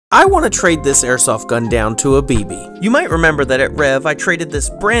I want to trade this airsoft gun down to a BB. You might remember that at Rev, I traded this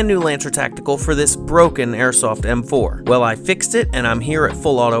brand new Lancer Tactical for this broken airsoft M4. Well, I fixed it, and I'm here at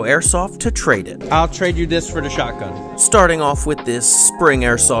Full Auto Airsoft to trade it. I'll trade you this for the shotgun. Starting off with this Spring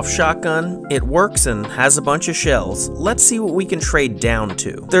Airsoft shotgun, it works and has a bunch of shells. Let's see what we can trade down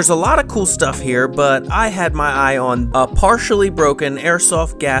to. There's a lot of cool stuff here, but I had my eye on a partially broken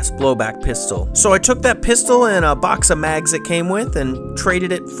airsoft gas blowback pistol. So I took that pistol and a box of mags it came with and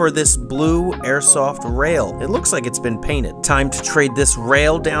traded it for this blue airsoft rail. It looks like it's been painted. Time to trade this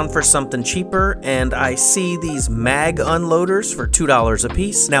rail down for something cheaper, and I see these mag unloaders for $2 a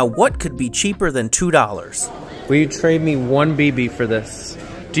piece. Now what could be cheaper than $2? Will you trade me one BB for this?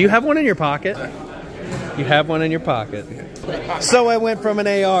 Do you have one in your pocket? You have one in your pocket. So I went from an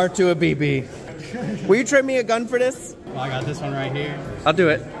AR to a BB. Will you trade me a gun for this? Well, I got this one right here. I'll do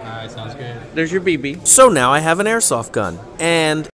it. Alright, sounds good. There's your BB. So now I have an airsoft gun, and